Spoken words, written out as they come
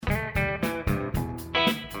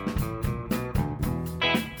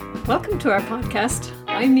Welcome to our podcast.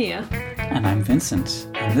 I'm Mia. And I'm Vincent,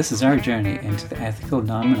 and this is our journey into the ethical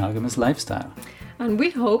non-monogamous lifestyle. And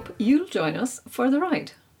we hope you'll join us for the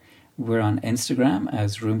ride. We're on Instagram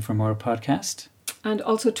as Room for More Podcast. And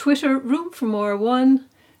also Twitter, Room for More 1.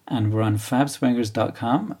 And we're on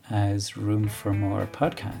fabswingers.com as Room for More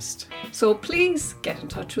Podcast. So please get in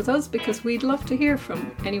touch with us because we'd love to hear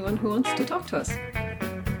from anyone who wants to talk to us.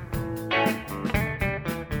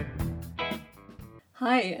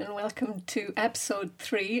 Hi, and welcome to episode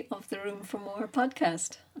 3 of the Room for More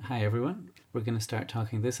podcast. Hi, everyone. We're going to start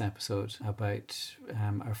talking this episode about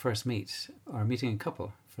our first meet, or meeting a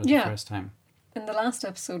couple for the first time. In the last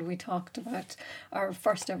episode, we talked about our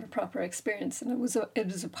first ever proper experience, and it was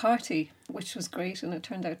a party, which was great, and it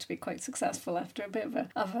turned out to be quite successful after a bit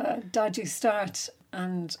of a dodgy start.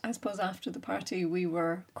 And I suppose after the party, we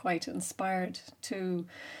were quite inspired to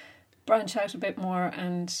branch out a bit more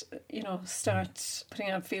and, start putting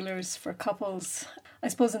out feelers for couples. I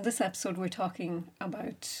suppose in this episode we're talking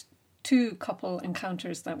about 2 couple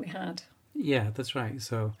encounters that we had. Yeah, that's right.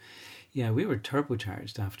 So, yeah, we were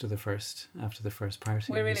turbocharged after the first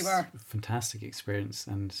party. We really were. A fantastic experience,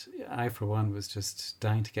 and I, for one, was just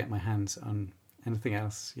dying to get my hands on anything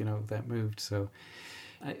else, that moved. So,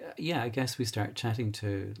 I guess we start chatting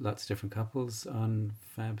to lots of different couples on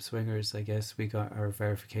Fab Swingers. I guess we got our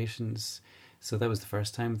verifications. So that was the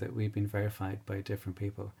first time that we'd been verified by different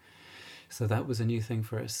people. So that was a new thing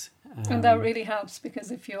for us. And that really helps,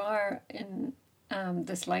 because if you are in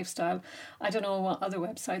this lifestyle, I don't know what other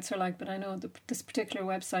websites are like, but I know this particular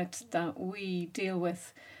website that we deal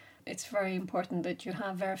with, it's very important that you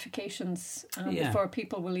have verifications before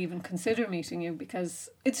people will even consider meeting you, because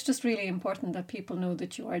it's just really important that people know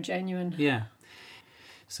that you are genuine. Yeah.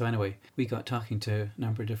 So anyway, we got talking to a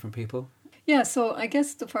number of different people. Yeah, so I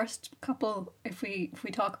guess the first couple, if we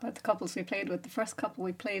talk about the couples we played with, the first couple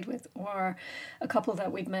we played with were a couple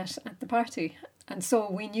that we'd met at the party. And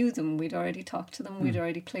so we knew them, we'd already talked to them, we'd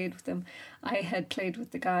already played with them. I had played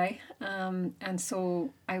with the guy, and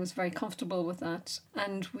so I was very comfortable with that.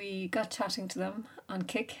 And we got chatting to them on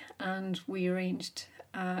Kik, and we arranged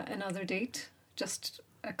another date, just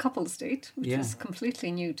a couple's date, which was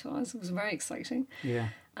completely new to us. It was very exciting. Yeah.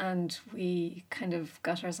 And we kind of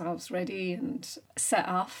got ourselves ready and set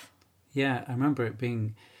off. Yeah, I remember it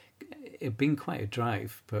being quite a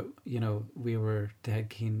drive, but we were dead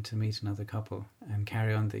keen to meet another couple and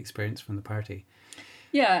carry on the experience from the party.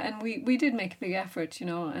 Yeah, and we did make a big effort,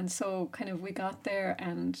 and so kind of we got there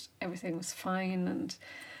and everything was fine, and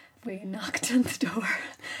we knocked on the door,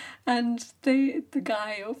 and the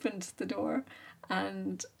guy opened the door,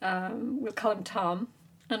 and we'll call him Tom,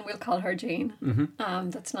 and we'll call her Jane. Mm-hmm.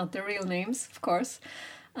 That's not their real names, of course.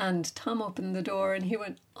 And Tom opened the door and he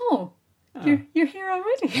went, "Oh, you're here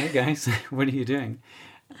already." Hey guys, what are you doing?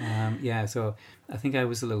 So I think I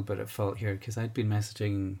was a little bit at fault here, because I'd been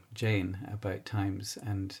messaging Jane about times,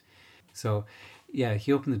 and so he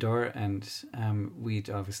opened the door, and we'd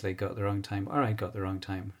obviously got the wrong time, or I'd got the wrong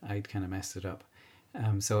time. I'd kind of messed it up.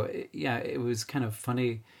 It was kind of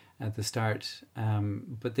funny at the start,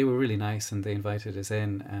 but they were really nice and they invited us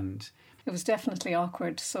in, and it was definitely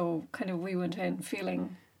awkward, so kind of we went in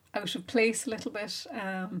feeling out of place a little bit,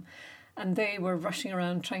 and they were rushing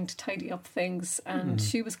around trying to tidy up things, and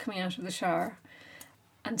she was coming out of the shower,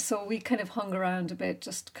 and so we kind of hung around a bit,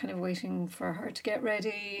 just kind of waiting for her to get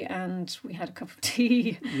ready, and we had a cup of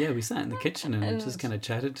tea. Yeah, we sat in the kitchen and just kind of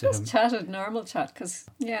chatted to him. Just chatted, normal chat, because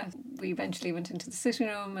we eventually went into the sitting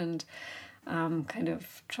room and kind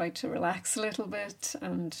of tried to relax a little bit,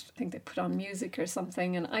 and I think they put on music or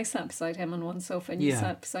something, and I sat beside him on one sofa and you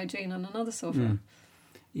sat beside Jane on another sofa.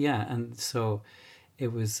 Yeah, and so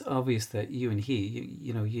it was obvious that you and he,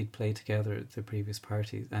 you'd played together at the previous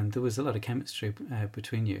party, and there was a lot of chemistry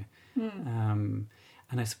between you. And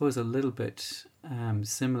I suppose a little bit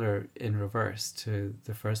similar in reverse to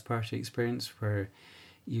the first party experience, where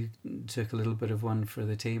you took a little bit of one for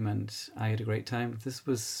the team and I had a great time. This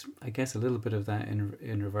was, I guess, a little bit of that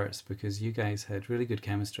in reverse, because you guys had really good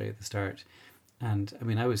chemistry at the start. And I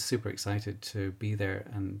mean, I was super excited to be there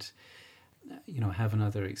and, have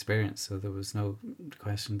another experience. So there was no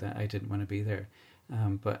question that I didn't want to be there.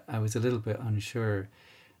 But I was a little bit unsure,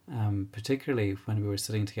 particularly when we were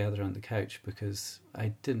sitting together on the couch, because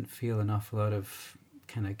I didn't feel an awful lot of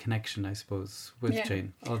kind of connection, I suppose, with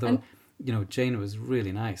Jane. Although... Jane was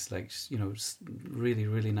really nice, really,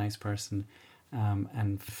 really nice person,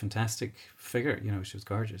 and fantastic figure. She was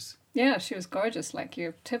gorgeous. Yeah, she was gorgeous, like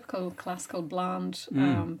your typical classical blonde,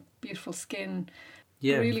 beautiful skin,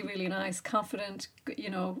 really, really nice, confident,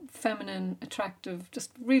 feminine, attractive,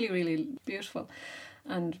 just really, really beautiful,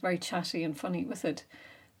 and very chatty and funny with it.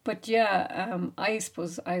 But yeah, I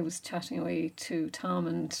suppose I was chatting away to Tom,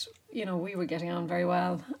 and we were getting on very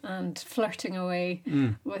well and flirting away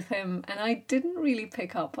with him, and I didn't really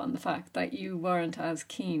pick up on the fact that you weren't as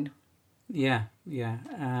keen. Yeah. We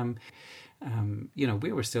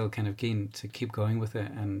were still kind of keen to keep going with it,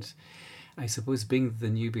 and I suppose being the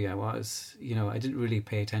newbie I was, I didn't really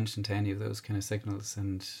pay attention to any of those kind of signals,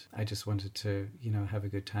 and I just wanted to, have a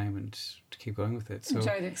good time and to keep going with it. So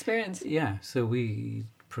enjoy the experience. Yeah, so we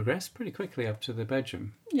progressed pretty quickly up to the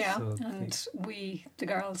bedroom. Yeah, so the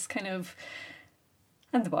girls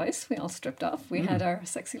and the boys, we all stripped off. We had our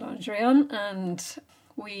sexy lingerie on, and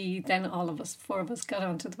we then, four of us got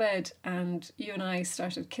onto the bed, and you and I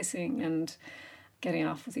started kissing and getting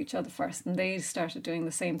off with each other first, and they started doing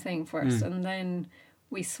the same thing first, and then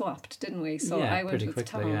we swapped, didn't we? So I went with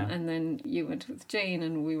Tom, and then you went with Jane,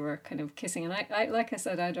 and we were kind of kissing. And I like I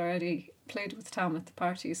said, I'd already played with Tom at the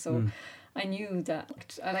party, so I knew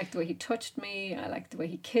that I liked the way he touched me, I liked the way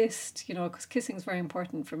he kissed, because kissing is very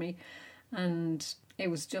important for me. And it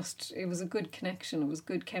was a good connection, it was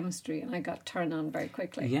good chemistry, and I got turned on very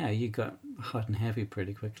quickly. Yeah, you got hot and heavy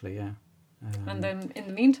pretty quickly, yeah. And then in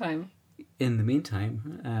the meantime,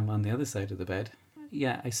 on the other side of the bed,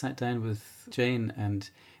 I sat down with Jane, and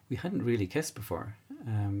we hadn't really kissed before.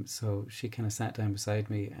 So she kind of sat down beside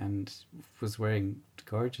me and was wearing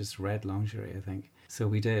gorgeous red lingerie, I think. So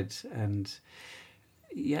we did, and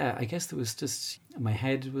yeah, I guess there was just, my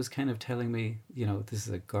head was kind of telling me, this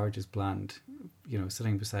is a gorgeous blonde,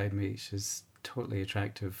 sitting beside me. She's totally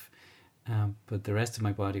attractive. But the rest of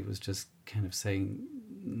my body was just kind of saying,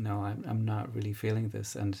 no, I'm not really feeling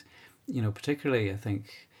this. And, particularly I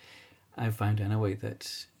think I've found anyway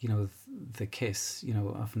that, the kiss,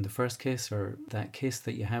 often the first kiss or that kiss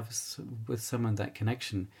that you have with someone, that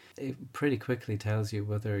connection, it pretty quickly tells you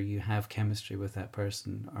whether you have chemistry with that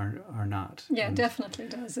person or not. Yeah, it definitely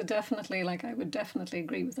does. It definitely, I would definitely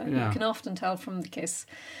agree with that. Yeah. You can often tell from the kiss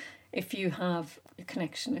if you have a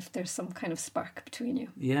connection, if there's some kind of spark between you.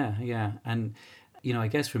 Yeah. And, I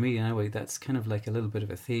guess for me anyway, that's kind of like a little bit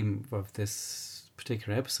of a theme of this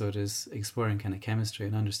particular episode, is exploring kind of chemistry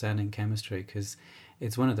and understanding chemistry, because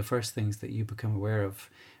it's one of the first things that you become aware of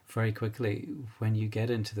very quickly when you get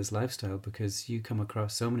into this lifestyle, because you come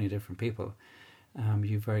across so many different people.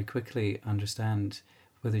 You very quickly understand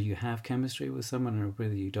whether you have chemistry with someone or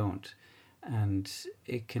whether you don't. And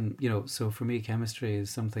it can, so for me, chemistry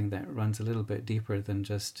is something that runs a little bit deeper than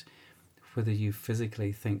just whether you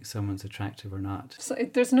physically think someone's attractive or not. So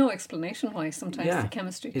there's no explanation why sometimes the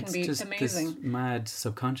chemistry can be just amazing. This mad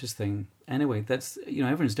subconscious thing. Anyway, that's,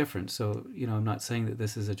 everyone's different. So, I'm not saying that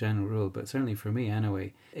this is a general rule, but certainly for me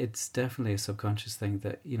anyway, it's definitely a subconscious thing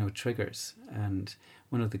that, triggers. And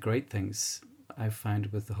one of the great things I've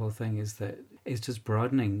found with the whole thing is that it's just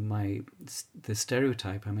broadening the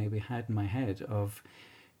stereotype I maybe had in my head of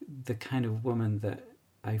the kind of woman that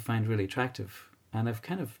I find really attractive. And I've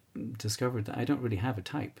kind of discovered that I don't really have a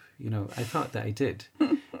type. I thought that I did.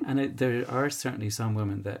 And there are certainly some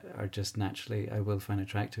women that are just naturally I will find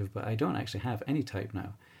attractive, but I don't actually have any type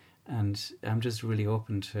now. And I'm just really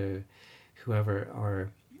open to whoever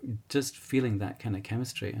are just feeling that kind of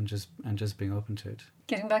chemistry and just being open to it.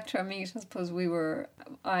 Getting back to our meet, I suppose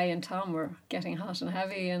I and Tom were getting hot and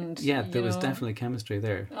heavy, and yeah, there was definitely chemistry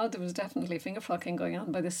there. Oh, there was definitely finger fucking going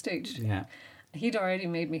on by this stage. Yeah. He'd already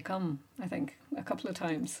made me come, I think, a couple of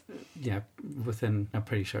times. Yeah, within a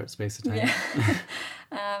pretty short space of time.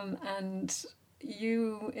 Yeah. And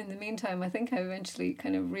you, in the meantime, I think I eventually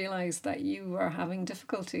kind of realised that you were having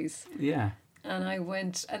difficulties. Yeah. And I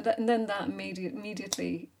went, and then that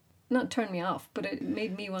immediately, not turned me off, but it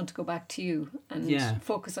made me want to go back to you and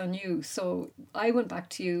focus on you. So I went back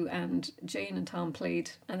to you, and Jane and Tom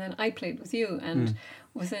played, and then I played with you, and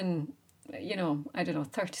within, I don't know,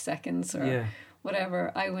 30 seconds or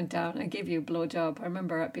whatever, I went down, I gave you a blowjob. I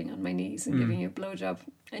remember being on my knees and giving you a blowjob,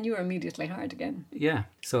 and you were immediately hard again. Yeah,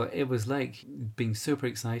 so it was like being super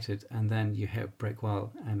excited, and then you hit a brick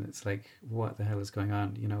wall, and it's like, what the hell is going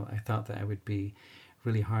on? I thought that I would be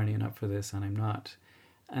really horny and up for this, and I'm not.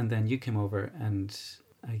 And then you came over, and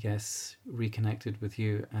I guess reconnected with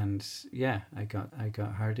you, and I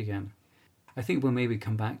got hard again. I think we'll maybe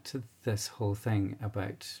come back to this whole thing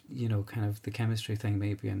about, kind of the chemistry thing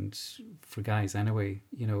maybe, and for guys anyway,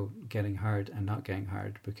 getting hard and not getting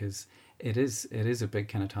hard, because it is a big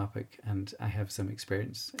kind of topic, and I have some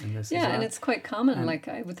experience in this as well. And it's quite common.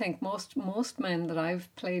 I would think most men that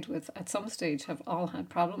I've played with at some stage have all had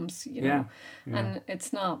problems, Yeah. And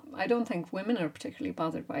it's not, I don't think women are particularly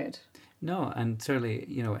bothered by it. No, and certainly,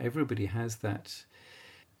 everybody has that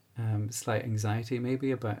slight anxiety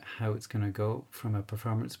maybe about how it's going to go from a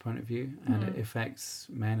performance point of view, and it affects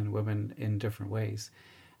men and women in different ways.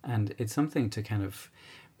 And it's something to kind of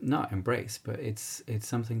not embrace, but it's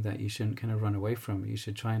something that you shouldn't kind of run away from. You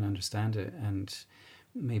should try and understand it and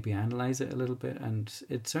maybe analyze it a little bit. And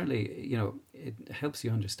it certainly, you know, it helps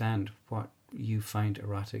you understand what you find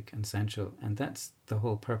erotic and sensual, and that's the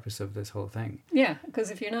whole purpose of this whole thing. Yeah,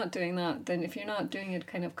 because if you're not doing that, then if you're not doing it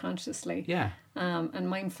kind of consciously, and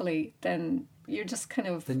mindfully, then you're just kind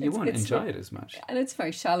of... Then you won't enjoy it as much. And it's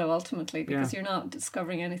very shallow ultimately, because you're not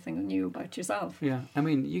discovering anything new about yourself. Yeah, I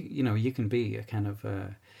mean, you know, you can be a kind of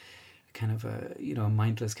a you know, a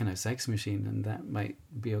mindless kind of sex machine, and that might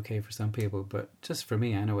be okay for some people, but just for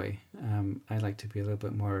me anyway, I like to be a little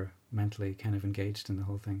bit more mentally kind of engaged in the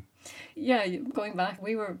whole thing. Yeah, going back,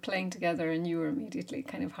 we were playing together and you were immediately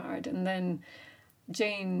kind of hard, and then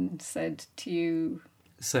Jane said to you...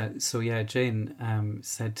 So yeah, Jane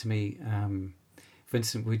said to me,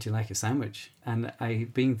 Vincent, would you like a sandwich? And I,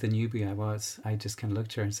 being the newbie I was, I just kind of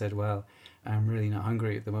looked at her and said, well, I'm really not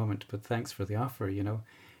hungry at the moment, but thanks for the offer, you know.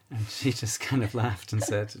 And she just kind of laughed and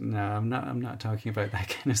said, no, I'm not talking about that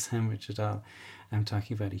kind of sandwich at all. I'm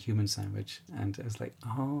talking about a human sandwich. And I was like,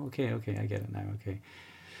 oh, okay, I get it now, okay.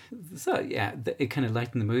 So, yeah, it kind of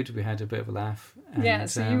lightened the mood. We had a bit of a laugh. And, yeah,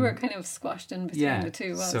 so you were kind of squashed in between the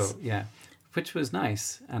two of us. So, yeah, which was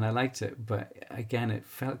nice, and I liked it. But again, it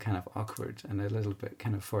felt kind of awkward and a little bit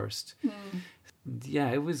kind of forced. Yeah,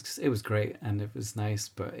 it was great and it was nice,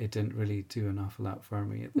 but it didn't really do an awful lot for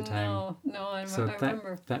me at the time. No, I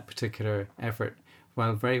remember. That particular effort,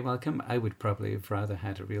 while very welcome, I would probably have rather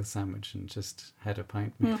had a real sandwich and just had a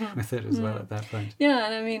pint with it as well at that point. Yeah,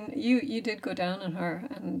 and I mean, you did go down on her,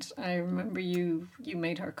 and I remember you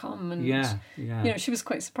made her come, and yeah. You know, she was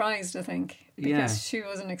quite surprised, I think, because she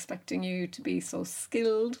wasn't expecting you to be so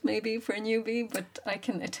skilled, maybe for a newbie, but I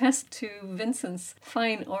can attest to Vincent's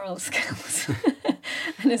fine oral skills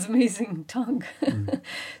and his amazing tongue.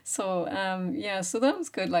 So so that was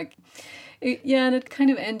good. Like, and it kind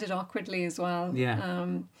of ended awkwardly as well. Yeah.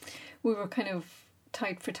 We were kind of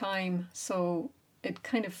tight for time, so it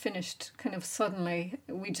kind of finished kind of suddenly.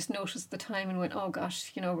 We just noticed the time and went, oh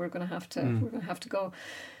gosh, you know, we're gonna have to go.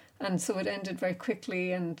 And so it ended very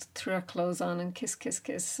quickly, and threw our clothes on and kiss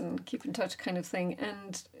and keep in touch kind of thing.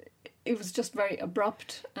 And it was just very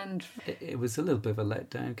abrupt, and it was a little bit of a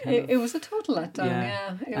letdown. It was a total letdown.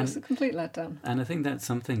 Yeah, it was a complete letdown. And I think that's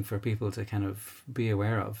something for people to kind of be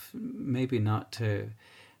aware of. Maybe not to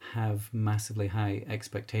have massively high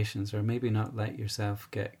expectations, or maybe not let yourself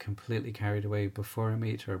get completely carried away before a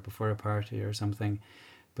meet or before a party or something,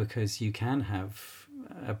 because you can have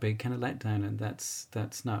a big kind of letdown, and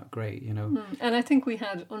that's not great, you know. And I think we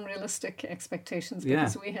had unrealistic expectations,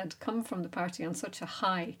 because we had come from the party on such a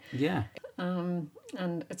high. Yeah. And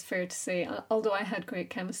it's fair to say, although I had great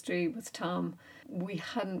chemistry with Tom, we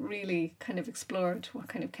hadn't really kind of explored what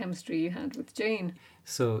kind of chemistry you had with Jane.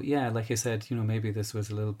 So yeah, like I said, you know, maybe this was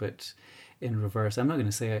a little bit in reverse. I'm not going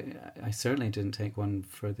to say I certainly didn't take one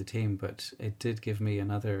for the team, but it did give me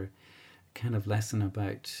another kind of lesson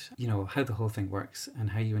about, you know, how the whole thing works and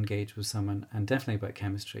how you engage with someone, and definitely about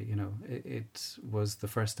chemistry. You know, it was the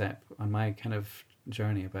first step on my kind of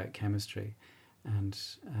journey about chemistry, and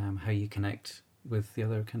how you connect with the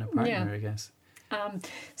other kind of partner, I guess.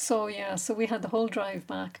 So we had the whole drive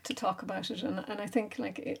back to talk about it, and I think,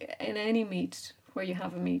 like, in any meet where you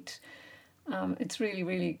have a meet, it's really,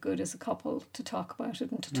 really good as a couple to talk about it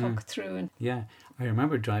and to talk through. And yeah, I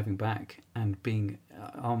remember driving back and being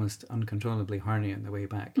almost uncontrollably horny on the way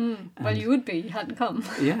back. Well, you would be. You hadn't come.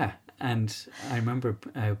 Yeah, and I remember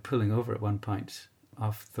pulling over at one point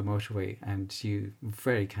off the motorway, and you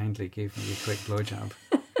very kindly gave me a quick blowjob.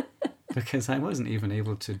 Because I wasn't even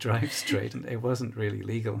able to drive straight, and it wasn't really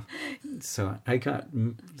legal. So I got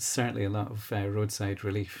certainly a lot of roadside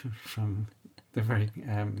relief from the very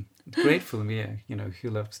grateful Mia, you know, who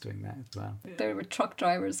loves doing that as well. There were truck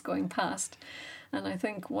drivers going past, and I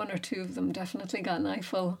think one or two of them definitely got an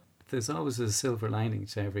eyeful. There's always a silver lining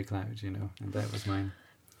to every cloud, you know, and that was mine.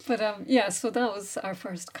 But so that was our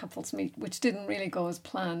first couples meet, which didn't really go as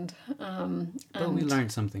planned. But we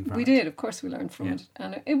learned something from it. We did, of course we learned from it.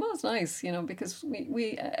 And it was nice, you know, because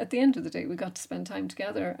we at the end of the day, we got to spend time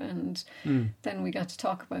together, and then we got to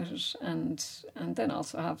talk about it, and then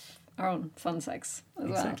also have our own fun sex as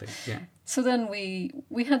well. Exactly, yeah. So then we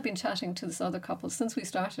had been chatting to this other couple since we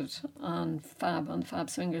started on the Fab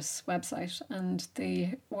Swingers website, and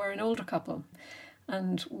they were an older couple.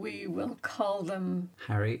 And we will call them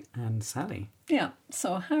Harry and Sally. Yeah,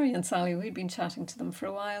 so Harry and Sally, we'd been chatting to them for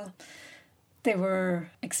a while. they were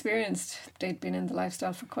experienced. They'd been in the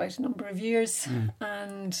lifestyle for quite a number of years.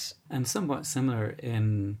 And somewhat similar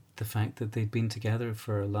in the fact that they'd been together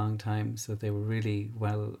for a long time, so they were really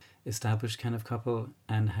well established kind of couple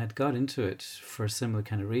and had got into it for similar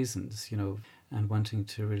kind of reasons, you know, and wanting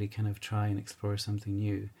to really kind of try and explore something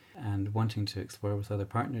new and wanting to explore with other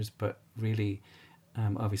partners, but really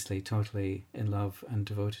obviously totally in love and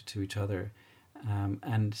devoted to each other.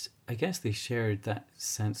 And I guess they shared that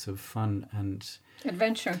sense of fun and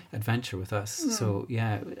adventure with us. So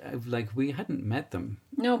yeah, like we hadn't met them.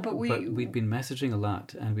 No, but we'd been messaging a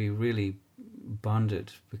lot, and we really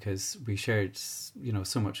bonded because we shared, you know,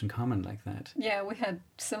 so much in common like that. Yeah, we had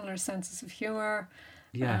similar senses of humour.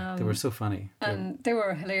 Yeah, they were so funny. And they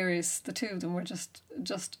were hilarious. The two of them were just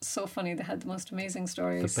so funny. They had the most amazing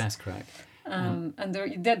stories. The best crack. And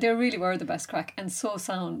they really were the best crack, and so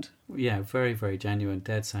sound. Yeah, very, very genuine,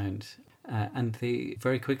 dead sound. And they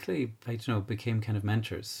very quickly, I don't know, became kind of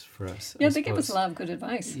mentors for us. Yeah, they gave us a lot of good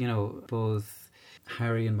advice. You know, both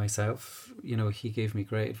Harry and myself, you know, he gave me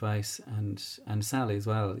great advice, and Sally as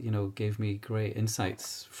well, you know, gave me great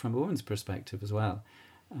insights from a woman's perspective as well.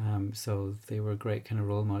 So they were great kind of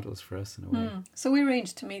role models for us in a way. So we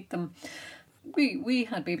arranged to meet them. We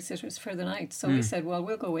had babysitters for the night, so we said, well,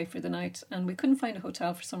 we'll go away for the night, and we couldn't find a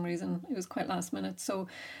hotel for some reason. It was quite last minute, so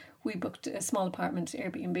we booked a small apartment,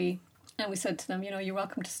 Airbnb, and we said to them, you know, you're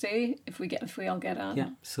welcome to stay if we all get on. Yeah,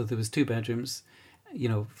 so there was 2 bedrooms, you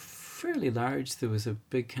know, fairly large. There was a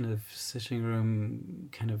big kind of sitting room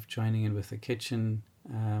kind of joining in with a kitchen,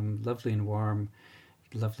 lovely and warm,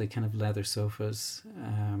 lovely kind of leather sofas,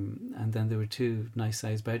 and then there were 2 nice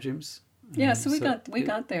sized bedrooms. Yeah, so we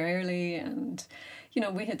got there early, and you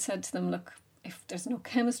know, we had said to them, look, if there's no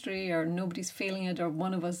chemistry or nobody's feeling it or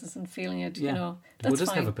one of us isn't feeling it, you know, that's we'll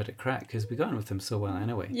just fine. have a bit of crack because we got on with them so well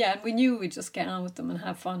anyway. Yeah, and we knew we'd just get on with them and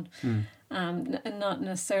have fun, and not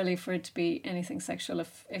necessarily for it to be anything sexual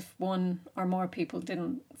if one or more people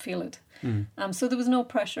didn't feel it. So there was no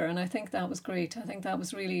pressure, and I think that was great. I think that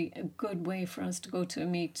was really a good way for us to go to a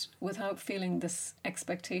meet without feeling this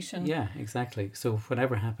expectation. Yeah, exactly. So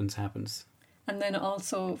whatever happens, happens. And then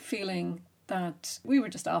also feeling that we were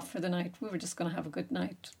just off for the night. We were just going to have a good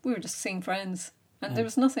night. We were just seeing friends, and there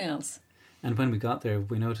was nothing else. And when we got there,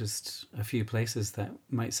 we noticed a few places that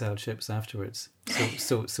might sell chips afterwards.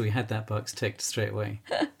 So we had that box ticked straight away.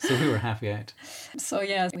 So we were happy out. So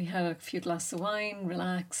yeah, we had a few glasses of wine,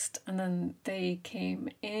 relaxed, and then they came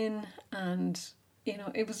in, and you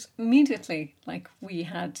know, it was immediately like we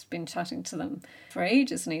had been chatting to them for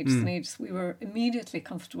ages and ages and ages. We were immediately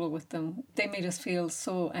comfortable with them. They made us feel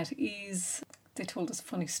so at ease. They told us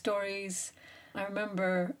funny stories. I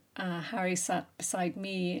remember Harry sat beside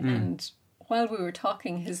me, and while we were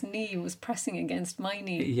talking, his knee was pressing against my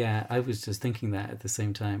knee. Yeah, I was just thinking that at the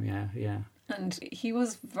same time. Yeah. And he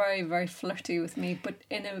was very, very flirty with me, but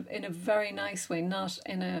in a very nice way, not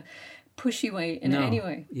in a pushy way in any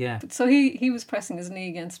way. Yeah. So he was pressing his knee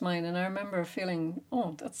against mine, and I remember feeling,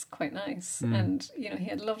 oh, that's quite nice. And you know, he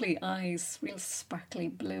had lovely eyes, real sparkly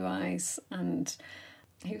blue eyes, and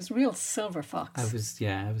he was real silver fox. I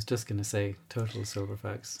was just gonna say total silver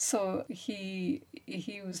fox. So he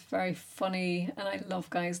was very funny, and I love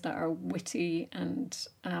guys that are witty and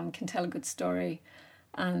can tell a good story.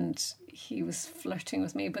 And he was flirting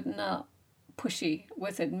with me, but not pushy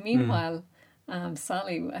with it. Meanwhile,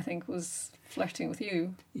 Sally, I think, was flirting with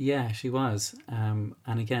you. Yeah, she was. And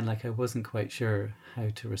again, like, I wasn't quite sure how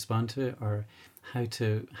to respond to it or how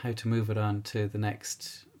to move it on to the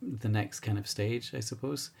next kind of stage, I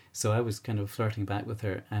suppose. So I was kind of flirting back with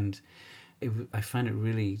her, and I found it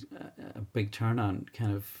really a big turn on,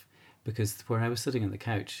 kind of, because where I was sitting on the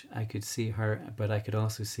couch, I could see her, but I could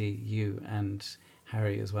also see you and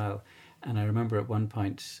Harry as well. And I remember at one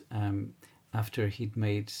point, after he'd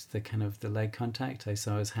made the leg contact, I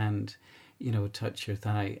saw his hand, you know, touch your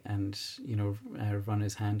thigh and, you know, run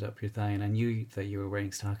his hand up your thigh, and I knew that you were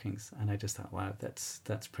wearing stockings, and I just thought, wow, that's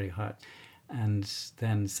pretty hot. And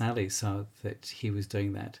then Sally saw that he was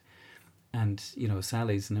doing that, and, you know,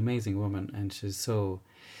 Sally's an amazing woman, and she's so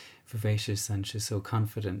vivacious, and she's so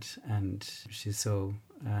confident, and she's so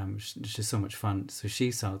much fun. So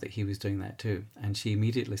she saw that he was doing that too, and she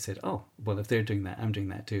immediately said, oh, well, if they're doing that, I'm doing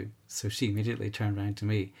that too. So she immediately turned around to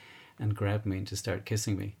me and grabbed me and just started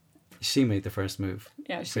kissing me. She made the first move,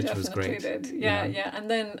 yeah, she which definitely was great. did. Yeah, you know? Yeah. And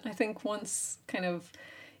then I think once kind of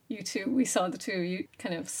we saw the two of you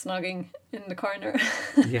kind of snogging in the corner.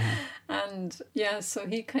 Yeah. And yeah, so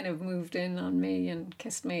he kind of moved in on me and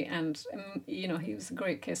kissed me, and you know, he was a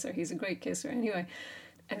great kisser. He's a great kisser anyway.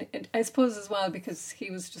 I suppose as well because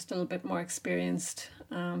he was just a little bit more experienced.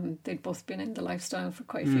 They'd both been in the lifestyle for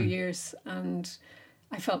quite a few years, and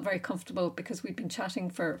I felt very comfortable because we'd been chatting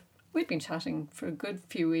for a good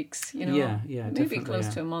few weeks, you know, maybe close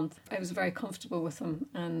to a month. I was very comfortable with him,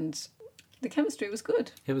 and the chemistry was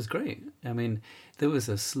good. It was great. I mean, there was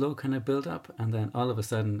a slow kind of build up, and then all of a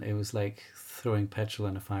sudden it was like throwing petrol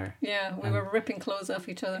in a fire. Yeah, we were ripping clothes off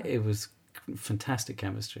each other. It was fantastic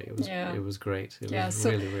chemistry. It was great. It was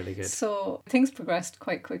really, really good. So things progressed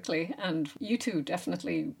quite quickly, and you two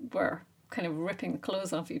definitely were kind of ripping the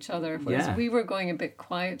clothes off each other, whereas we were going a bit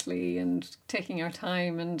quietly and taking our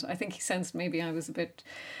time, and I think he sensed maybe I was a bit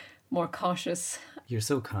more cautious. You're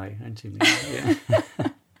so coy, aren't you? Yeah.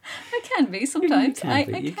 I can be sometimes. I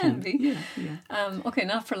can be. Yeah. Okay,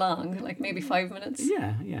 not for long, like maybe 5 minutes.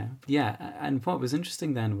 Yeah. And what was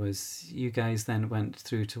interesting then was you guys then went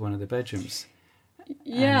through to one of the bedrooms.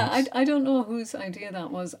 Yeah, I don't know whose idea that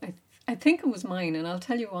was. I think it was mine, and I'll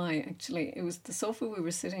tell you why, actually. It was the sofa we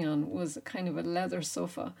were sitting on was kind of a leather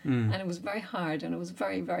sofa, and it was very hard, and it was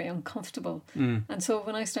very, very uncomfortable. And so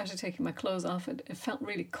when I started taking my clothes off, it felt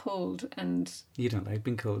really cold. And you don't like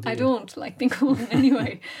being cold, do you? I don't like being cold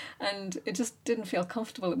anyway. And it just didn't feel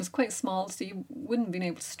comfortable. It was quite small, so you wouldn't have been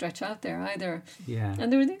able to stretch out there either. Yeah.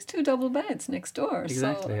 And there were these 2 double beds next door.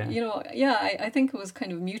 Exactly, so, you know, I think it was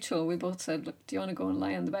kind of mutual. We both said, look, do you want to go and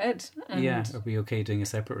lie on the bed? And are we okay doing a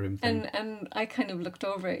separate room thing? And I kind of looked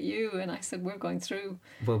over at you and I said, we're going through.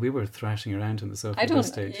 Well, we were thrashing around on the sofa at this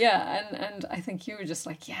stage. Yeah, and I think you were just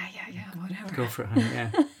like, yeah, whatever. Go for it, honey,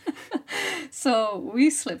 yeah. So we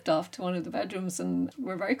slipped off to one of the bedrooms and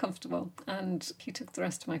we're very comfortable. And he took the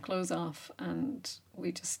rest of my clothes off and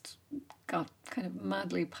we just got kind of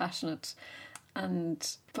madly passionate.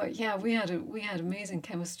 But yeah, we had amazing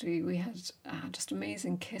chemistry. We had just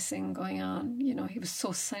amazing kissing going on. You know, he was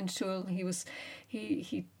so sensual.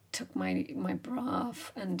 He took my bra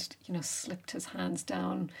off and, you know, slipped his hands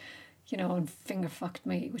down, you know, and finger fucked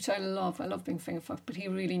me, which I love. I love being finger fucked, but he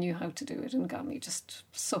really knew how to do it and got me just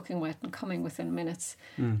soaking wet and coming within minutes.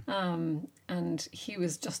 And he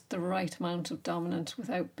was just the right amount of dominant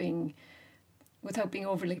without being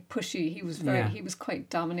overly pushy. He was quite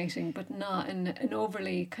dominating, but not in an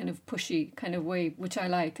overly kind of pushy kind of way, which I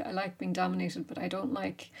like. I like being dominated, but I don't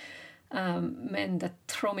like men that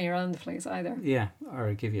throw me around the place either. Yeah,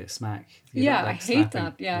 or give you a smack. I hate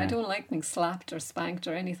that. Yeah, I don't like being slapped or spanked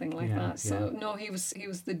or anything like that. So no, he was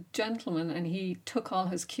the gentleman, and he took all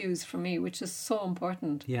his cues from me, which is so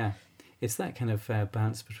important. Yeah, it's that kind of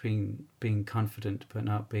balance between being confident but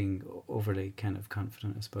not being overly kind of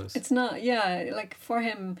confident, I suppose. It's not, like for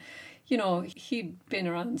him, you know, he'd been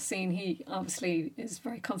around the scene. He obviously is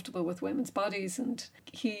very comfortable with women's bodies and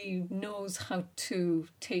he knows how to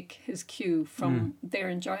take his cue from their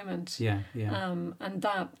enjoyment. And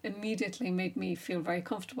that immediately made me feel very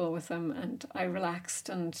comfortable with him, and I relaxed,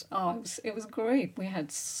 and it was great. We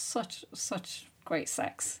had such great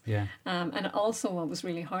sex. And also what was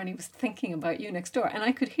really horny was thinking about you next door, and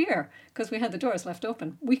I could hear, because we had the doors left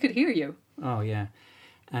open, we could hear you. Oh yeah.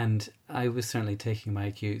 And I was certainly taking my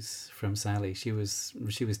cues from Sally. She was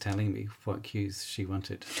telling me what cues she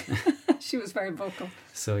wanted. She was very vocal.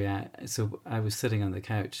 So I was sitting on the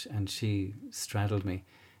couch and she straddled me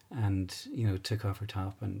and, you know, took off her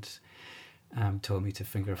top and told me to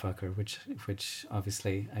finger fuck her, which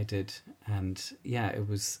obviously I did. And yeah, it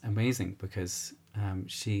was amazing because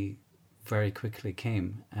she very quickly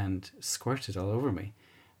came and squirted all over me.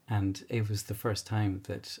 And it was the first time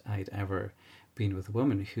that I'd ever been with a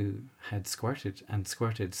woman who had squirted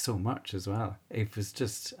so much as well. It was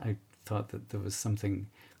just, I thought that there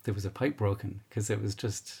was a pipe broken because it was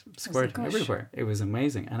just squirting everywhere. It was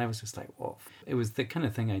amazing. And I was just like, whoa. It was the kind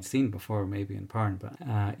of thing I'd seen before, maybe in porn, but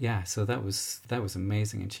so that was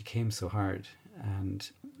amazing. And she came so hard, and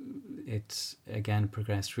it again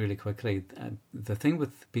progressed really quickly. The thing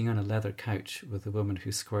with being on a leather couch with a woman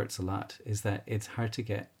who squirts a lot is that it's hard to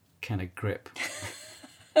get kind of grip.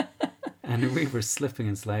 And we were slipping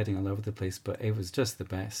and sliding all over the place, but it was just the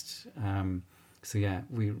best. So yeah,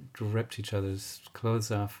 we ripped each other's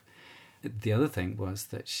clothes off. The other thing was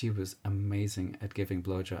that she was amazing at giving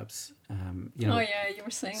blowjobs. You know, you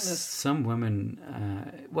were saying this. Some women,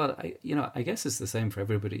 I guess it's the same for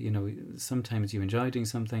everybody. You know, sometimes you enjoy doing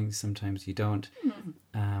something, sometimes you don't.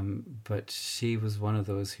 But she was one of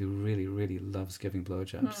those who really, really loves giving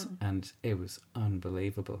blowjobs, and it was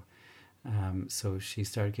unbelievable. So she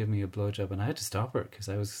started giving me a blowjob, and I had to stop her because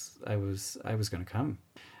I was going to come.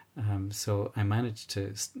 So I managed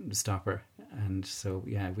to stop her, and so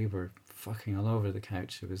yeah, we were fucking all over the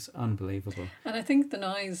couch. It was unbelievable. And I think the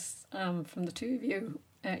noise from the two of you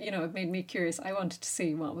it made me curious. I wanted to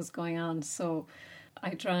see what was going on. So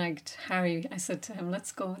I dragged Harry. I said to him,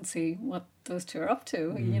 let's go and see what those two are up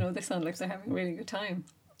to. They sound like they're having a really good time.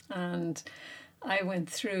 And I went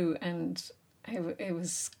through, and it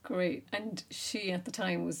was great. And she, at the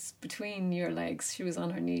time, was between your legs. She was on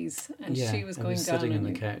her knees, and she was going down sitting on on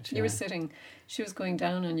you. the couch. You were sitting. She was going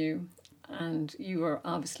down on you, and you were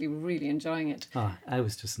obviously really enjoying it. Oh, I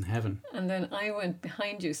was just in heaven. And then I went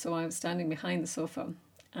behind you, so I was standing behind the sofa,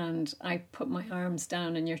 and I put my arms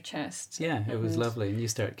down on your chest. Yeah, it was lovely, and you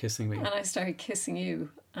started kissing me. And I started kissing you,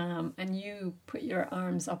 and you put your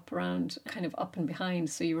arms up around, kind of up and behind,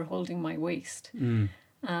 so you were holding my waist.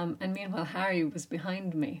 And meanwhile, Harry was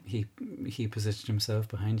behind me. He positioned himself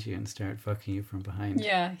behind you and started fucking you from behind.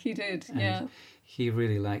 Yeah, he did. And he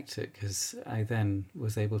really liked it, because I then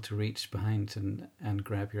was able to reach behind and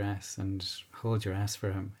grab your ass and hold your ass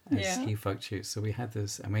for him as he fucked you. So we had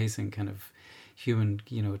this amazing kind of human,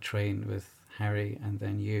 train with Harry, and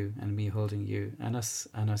then you and me holding you, and us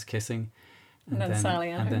kissing. And then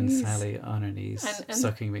Sally on her knees. Sally on her knees, and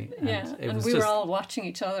sucking me. And we were all watching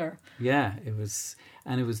each other. Yeah, it was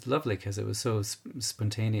lovely, because it was so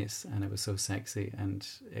spontaneous, and it was so sexy, and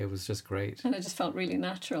it was just great. And it just felt really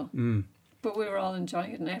natural. But we were all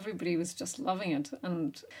enjoying it, and everybody was just loving it.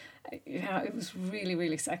 And it was really,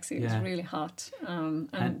 really sexy. It was really hot. And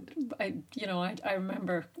I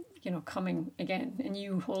remember, coming again, and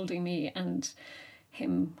you holding me, and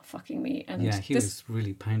him fucking me. And he was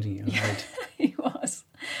really pounding you hard. He was.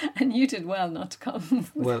 And you did well not to come.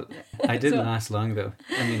 Well, I didn't last long, though.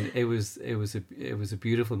 I mean, it was a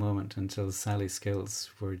beautiful moment until Sally's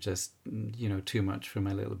skills were just, too much for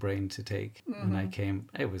my little brain to take. When I came,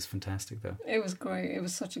 it was fantastic, though. It was great. It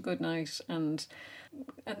was such a good night. And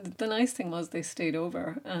the nice thing was they stayed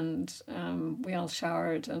over, and we all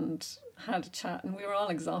showered and had a chat, and we were all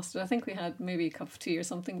exhausted. I think we had maybe a cup of tea or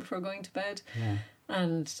something before going to bed. Yeah.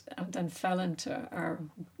 And then fell into our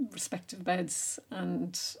respective beds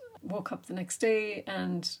and woke up the next day,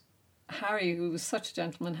 and Harry, who was such a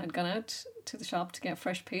gentleman, had gone out to the shop to get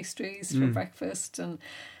fresh pastries for breakfast, and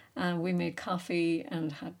we made coffee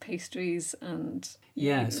and had pastries. And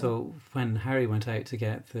so when Harry went out to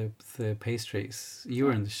get the pastries, you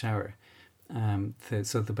were in the shower.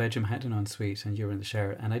 So the bedroom had an ensuite, and you were in the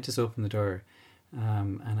shower, and I just opened the door.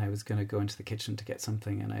 And I was going to go into the kitchen to get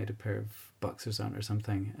something, and I had a pair of boxers on or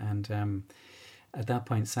something. And at that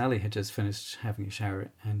point, Sally had just finished having a shower,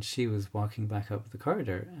 and she was walking back up the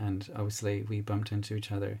corridor. And obviously, we bumped into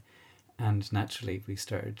each other, and naturally, we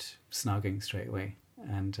started snogging straight away.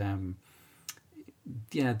 And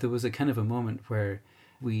there was a kind of a moment where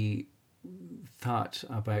we thought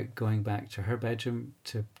about going back to her bedroom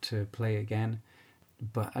to play again.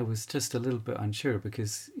 But I was just a little bit unsure,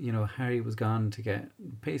 because Harry was gone to get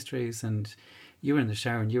pastries, and you were in the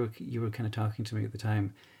shower, and you were kind of talking to me at the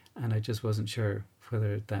time, and I just wasn't sure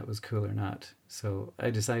whether that was cool or not. So I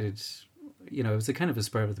decided, it was a kind of a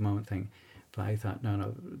spur of the moment thing, but I thought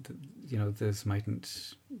no, this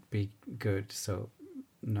mightn't be good, so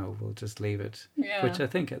no, we'll just leave it. Yeah. Which I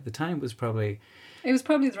think at the time was probably the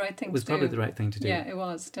right thing. It was probably the right thing to do. Yeah, it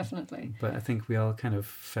was, definitely. But I think we all kind of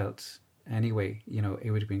felt, anyway,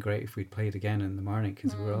 it would have been great if we'd played again in the morning,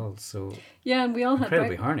 because we were all so and we all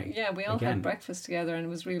incredibly horny. Yeah, we all had breakfast together, and it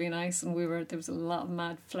was really nice. And there was a lot of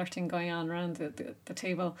mad flirting going on around the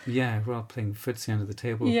table. Yeah, we're all playing footsie under the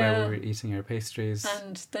table while we were eating our pastries.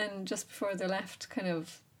 And then just before they left,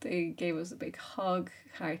 they gave us a big hug.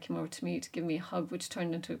 Harry came over to me to give me a hug, which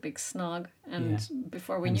turned into a big snog. And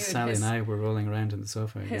before we knew it, Sally and I were rolling around in the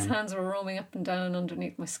sofa again. His hands were roaming up and down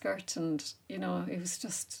underneath my skirt, and it was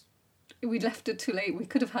just, we left it too late. We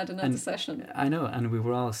could have had another session. I know, and we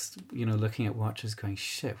were all, looking at watches going,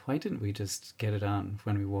 shit, why didn't we just get it on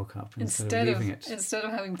when we woke up instead of leaving it? Instead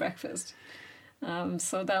of having breakfast.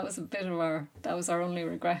 So that was our only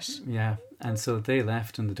regret. Yeah, and so they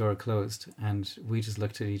left and the door closed, and we just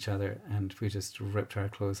looked at each other and we just ripped our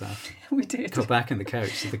clothes off. We did. Got back in the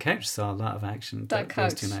couch. So the couch saw a lot of action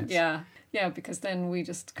those 2 nights. Yeah, because then we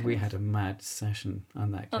just we had a mad session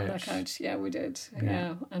on that couch. On that couch, yeah, we did.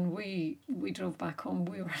 Yeah, and we drove back home.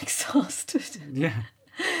 We were exhausted. Yeah.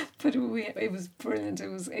 But it was brilliant.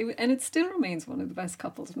 And it still remains one of the best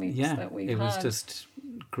couples meets that we've had. It was just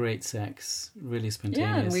great sex, really spontaneous.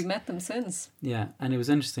 Yeah, and we've met them since. Yeah, and it was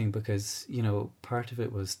interesting because, part of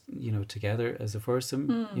it was, together as a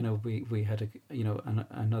foursome. We had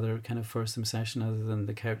another kind of foursome session other than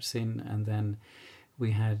the couch scene, and then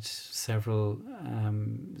we had several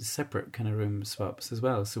separate kind of room swaps as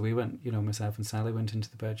well. So we went, myself and Sally went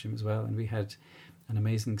into the bedroom as well, and we had an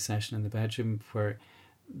amazing session in the bedroom where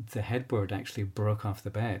the headboard actually broke off the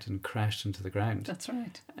bed and crashed into the ground. That's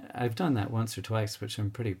right. I've done that once or twice, which I'm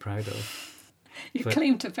pretty proud of. You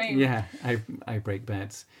claim to fame. Yeah, I break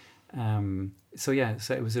beds. So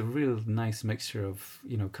it was a real nice mixture of,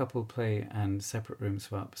 couple play and separate room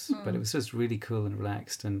swaps. But it was just really cool and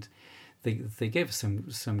relaxed, and they gave us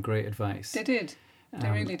some great advice. They did. They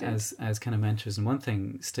really did. As kind of mentors. And one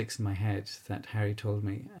thing sticks in my head that Harry told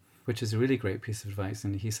me, which is a really great piece of advice.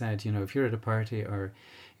 And he said, if you're at a party or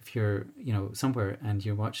if you're, somewhere and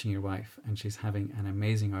you're watching your wife and she's having an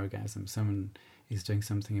amazing orgasm, someone is doing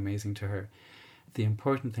something amazing to her, the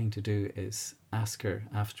important thing to do is ask her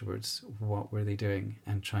afterwards, what were they doing,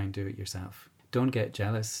 and try and do it yourself. Don't get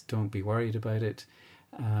jealous. Don't be worried about it.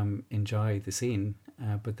 Enjoy the scene,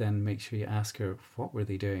 but then make sure you ask her, what were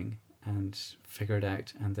they doing, and figure it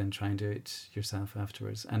out, and then try and do it yourself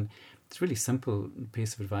afterwards. And it's a really simple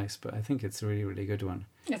piece of advice, but I think it's a really, really good one.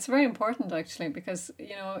 It's very important, actually, because,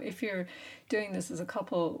 if you're doing this as a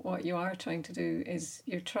couple, what you are trying to do is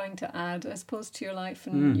you're trying to add, I suppose, to your life,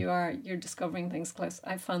 and you're discovering things. Close.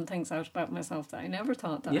 I found things out about myself that I never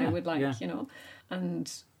thought that I would like,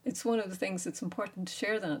 and it's one of the things that's important to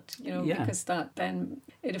share that, because that then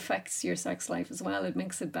it affects your sex life as well. It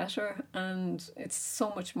makes it better, and it's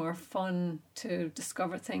so much more fun to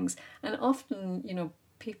discover things. And often,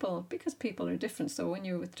 because people are different, so when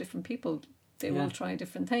you're with different people, they will try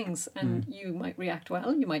different things, and you might react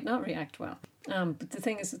well, you might not react well. But the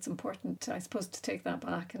thing is, it's important, I suppose, to take that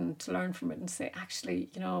back and to learn from it and say, actually,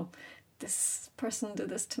 this person did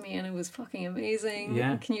this to me and it was fucking amazing.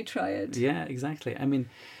 Yeah. Can you try it? Yeah, exactly. I mean,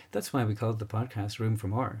 that's why we called the podcast Room for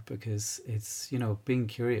More, because it's, being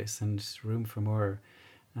curious and room for more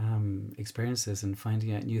experiences and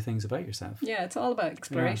finding out new things about yourself. Yeah, it's all about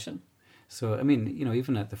exploration. Yeah. So, I mean,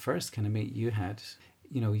 even at the first kind of meet you had,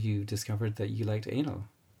 you discovered that you liked anal,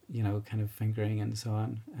 kind of fingering and so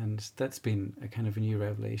on. And that's been a kind of a new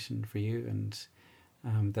revelation for you.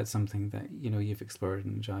 And that's something that, you've explored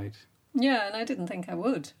and enjoyed. Yeah, and I didn't think I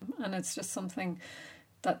would. And it's just something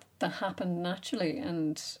that happened naturally.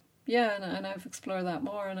 And yeah, and I've explored that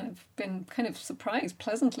more, and I've been kind of surprised,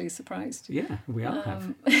 pleasantly surprised. Yeah, we all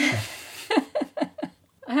have. I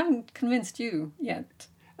haven't convinced you yet.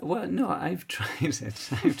 Well, no, I've tried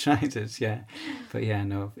it, yeah. But yeah,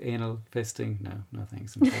 no, anal fisting, no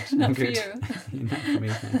thanks. Not for good. you. Not for me,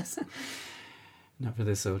 thanks. Not for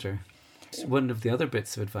this soldier. One of the other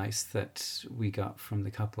bits of advice that we got from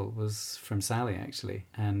the couple was from Sally, actually.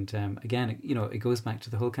 And again, it goes back to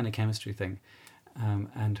the whole kind of chemistry thing.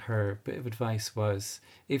 And her bit of advice was,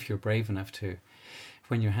 if you're brave enough to,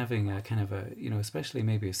 when you're having a kind of a, especially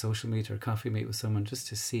maybe a social meet or a coffee meet with someone, just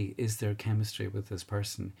to see, is there chemistry with this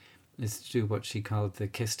person, is to do what she called the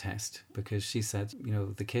kiss test. Because she said,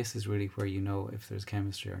 the kiss is really where you know if there's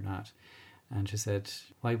chemistry or not. And she said,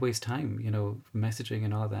 why waste time, messaging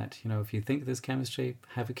and all that? If you think there's chemistry,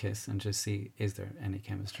 have a kiss and just see, is there any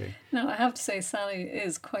chemistry? Now, I have to say, Sally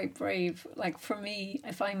is quite brave. Like, for me,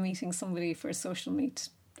 if I'm meeting somebody for a social meet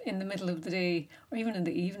in the middle of the day or even in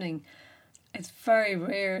the evening, it's very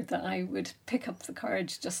rare that I would pick up the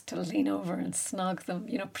courage just to lean over and snog them,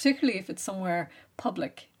 particularly if it's somewhere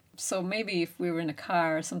public. So maybe if we were in a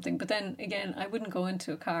car or something, but then again, I wouldn't go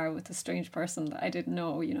into a car with a strange person that I didn't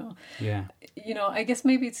know, Yeah. I guess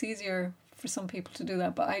maybe it's easier for some people to do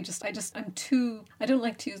that, but I don't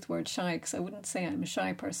like to use the word shy, because I wouldn't say I'm a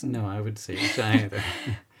shy person. No, I would say shy either.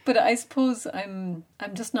 But I suppose I'm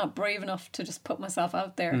just not brave enough to just put myself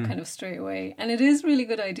out there kind of straight away. And it is a really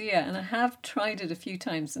good idea, and I have tried it a few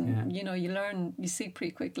times, and you learn, you see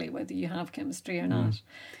pretty quickly whether you have chemistry or not.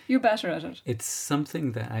 You're better at it. It's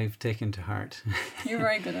something that I've taken to heart. You're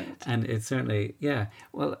very good at it. And it's certainly,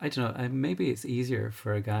 well, I don't know, maybe it's easier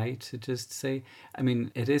for a guy to just say, I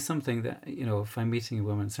mean, it is something that, if I'm meeting a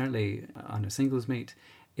woman, certainly on a singles meet,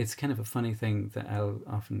 it's kind of a funny thing that I'll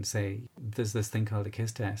often say, there's this thing called a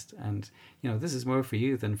kiss test, and this is more for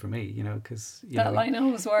you than for me, because that line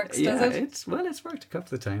always works, does it? It's worked a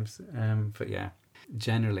couple of times, but yeah,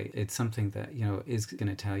 generally it's something that is going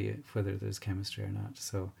to tell you whether there's chemistry or not.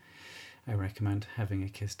 So I recommend having a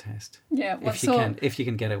kiss test. Yeah, well, if you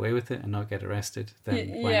can get away with it and not get arrested,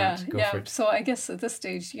 then why not go for it? So I guess at this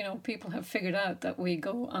stage, people have figured out that we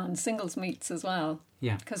go on singles meets as well.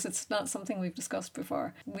 Yeah. Because it's not something we've discussed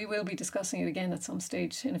before. We will be discussing it again at some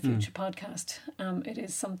stage in a future podcast. It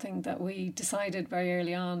is something that we decided very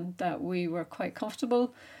early on that we were quite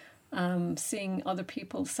comfortable seeing other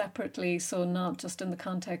people separately, so not just in the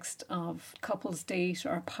context of couples date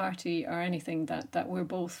or party or anything, that we're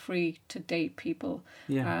both free to date people,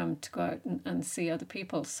 to go out and see other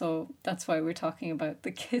people. So that's why we're talking about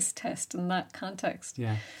the kiss test in that context.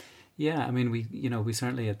 Yeah, Yeah, I mean, we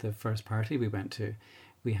certainly at the first party we went to,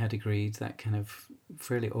 we had agreed that kind of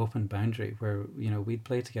fairly open boundary where, we'd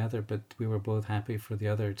play together, but we were both happy for the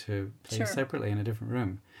other to play Sure. separately in a different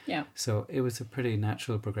room. Yeah. So it was a pretty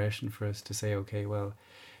natural progression for us to say, okay, well,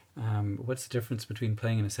 what's the difference between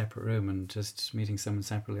playing in a separate room and just meeting someone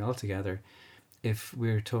separately altogether? If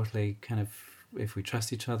we're totally if we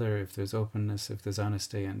trust each other, if there's openness, if there's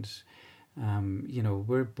honesty, and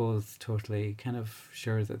we're both totally kind of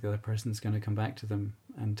sure that the other person's going to come back to them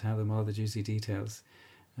and tell them all the juicy details.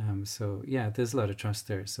 So yeah, there's a lot of trust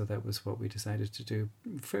there. So that was what we decided to do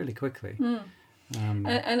fairly quickly. And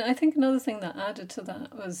I think another thing that added to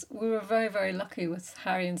that was we were very, very lucky with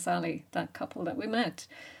Harry and Sally, that couple that we met.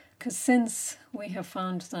 Because since we have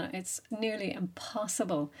found that it's nearly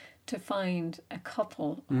impossible to find a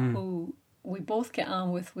couple who we both get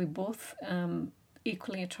on with, we both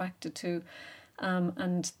equally attracted to,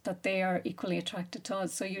 and that they are equally attracted to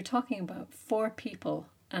us. So you're talking about 4 people,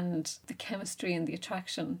 and the chemistry and the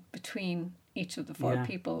attraction between each of the 4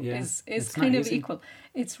 people is kind of equal.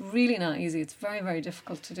 It's really not easy. It's very, very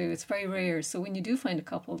difficult to do. It's very rare. So when you do find a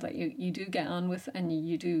couple that you do get on with and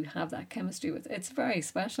you do have that chemistry with, it's very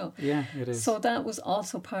special. Yeah, it is. So that was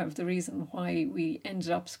also part of the reason why we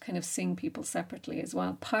ended up kind of seeing people separately as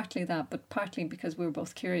well. Partly that, but partly because we were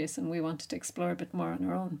both curious and we wanted to explore a bit more on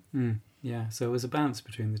our own. Yeah, so it was a balance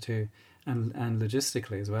between the two. And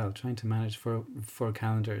logistically as well, trying to manage 4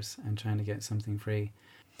 calendars and trying to get something free.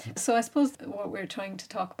 So I suppose what we're trying to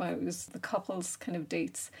talk about is the couples kind of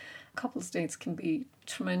dates. Couples dates can be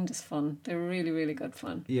tremendous fun. They're really, really good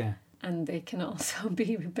fun. Yeah. And they can also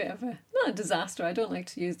be a bit of not a disaster. I don't like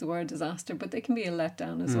to use the word disaster, but they can be a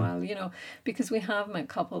letdown as well, because we have met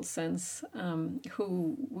couples since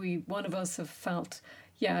who one of us have felt,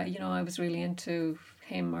 I was really into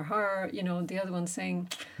him or her, the other one saying,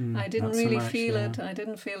 I didn't really feel it. I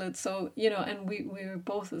didn't feel it. So, and we're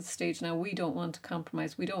both at the stage now, we don't want to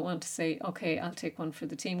compromise. We don't want to say, okay, I'll take one for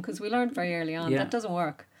the team, because we learned very early on that doesn't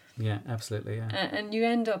work. Yeah, absolutely, yeah. And you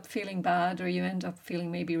end up feeling bad, or you end up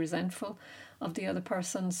feeling maybe resentful of the other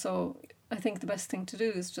person. So I think the best thing to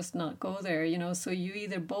do is just not go there, so you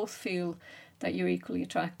either both feel that you're equally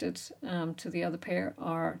attracted to the other pair,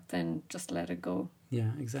 or then just let it go.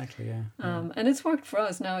 Yeah, exactly, yeah. And it's worked for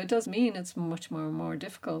us. Now, it does mean it's much more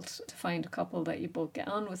difficult to find a couple that you both get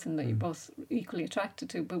on with and that you're both equally attracted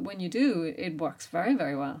to. But when you do, it works very,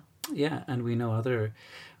 very well. Yeah, and we know other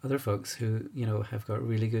folks who, have got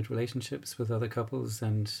really good relationships with other couples,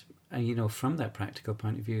 and from that practical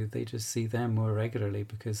point of view, they just see them more regularly,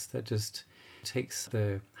 because that just takes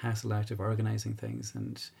the hassle out of organising things,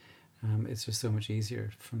 and it's just so much easier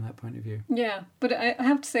from that point of view. Yeah, but I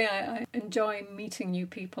have to say I enjoy meeting new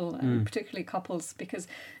people, and particularly couples, because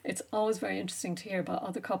it's always very interesting to hear about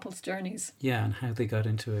other couples' journeys. Yeah, and how they got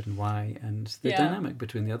into it and why, and the dynamic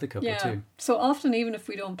between the other couple too. So often, even if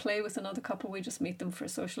we don't play with another couple, we just meet them for a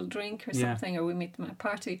social drink or something, or we meet them at a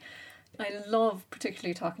party. I love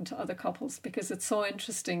particularly talking to other couples, because it's so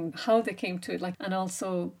interesting how they came to it, and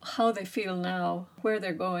also how they feel now, where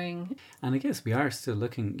they're going. And I guess we are still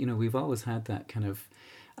looking, we've always had that kind of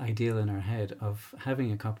ideal in our head of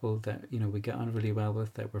having a couple that, we get on really well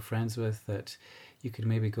with, that we're friends with, that you could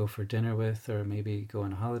maybe go for dinner with, or maybe go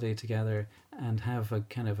on a holiday together and have a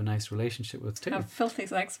kind of a nice relationship with too. Have filthy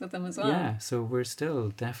sex with them as well. Yeah, so we're still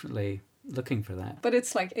definitely looking for that. But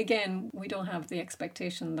it's again, we don't have the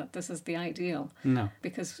expectation that this is the ideal. No.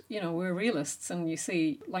 Because, we're realists, and you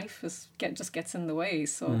see life just gets in the way.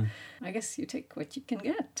 So I guess you take what you can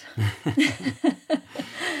get.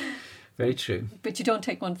 Very true. But you don't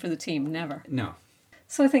take one for the team, never. No.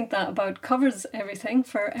 So I think that about covers everything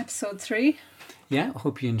for episode 3. Yeah, I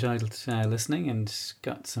hope you enjoyed listening and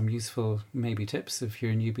got some useful maybe tips if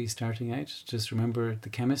you're a newbie starting out. Just remember the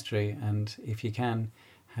chemistry, and if you can,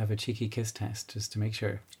 have a cheeky kiss test just to make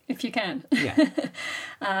sure. If you can. Yeah.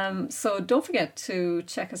 So don't forget to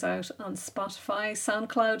check us out on Spotify,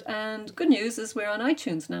 SoundCloud, and good news is we're on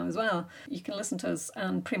iTunes now as well. You can listen to us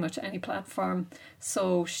on pretty much any platform.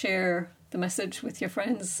 So share the message with your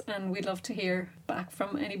friends, and we'd love to hear back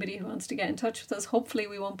from anybody who wants to get in touch with us. Hopefully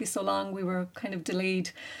we won't be so long. We were kind of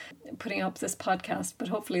delayed putting up this podcast, but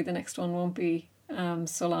hopefully the next one won't be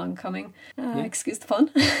so long coming. Excuse the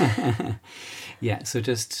pun. Yeah, so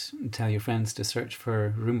just tell your friends to search for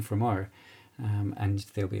Room for More, and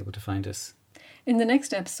they'll be able to find us. In the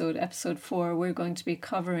next episode, episode 4, we're going to be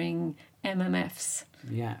covering MMFs.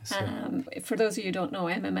 Yeah. So, for those of you who don't know,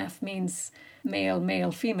 MMF means male,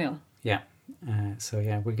 male, female. Yeah.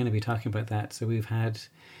 We're going to be talking about that. So we've had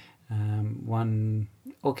one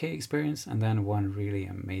okay experience and then one really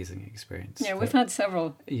amazing experience. Yeah, we've had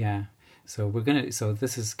several. Yeah. So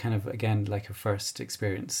this is kind of, again, like a first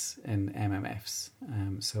experience in MMFs.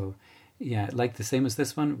 So yeah, like the same as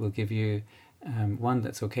this one, we'll give you one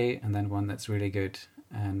that's okay and then one that's really good,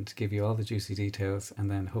 and give you all the juicy details,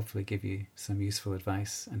 and then hopefully give you some useful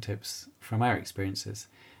advice and tips from our experiences,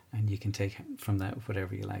 and you can take from that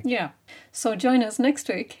whatever you like. Yeah. So join us next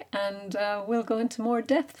week and we'll go into more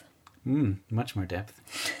depth. Much more depth.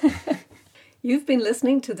 You've been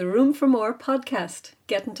listening to the Room for More podcast.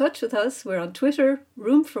 Get in touch with us. We're on Twitter,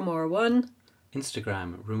 Room for More 1.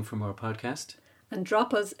 Instagram, Room for More Podcast. And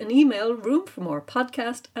drop us an email,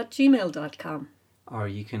 roomformorepodcast@gmail.com. Or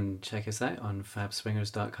you can check us out on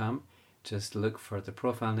fabswingers.com. Just look for the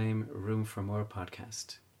profile name, Room for More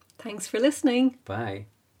Podcast. Thanks for listening. Bye.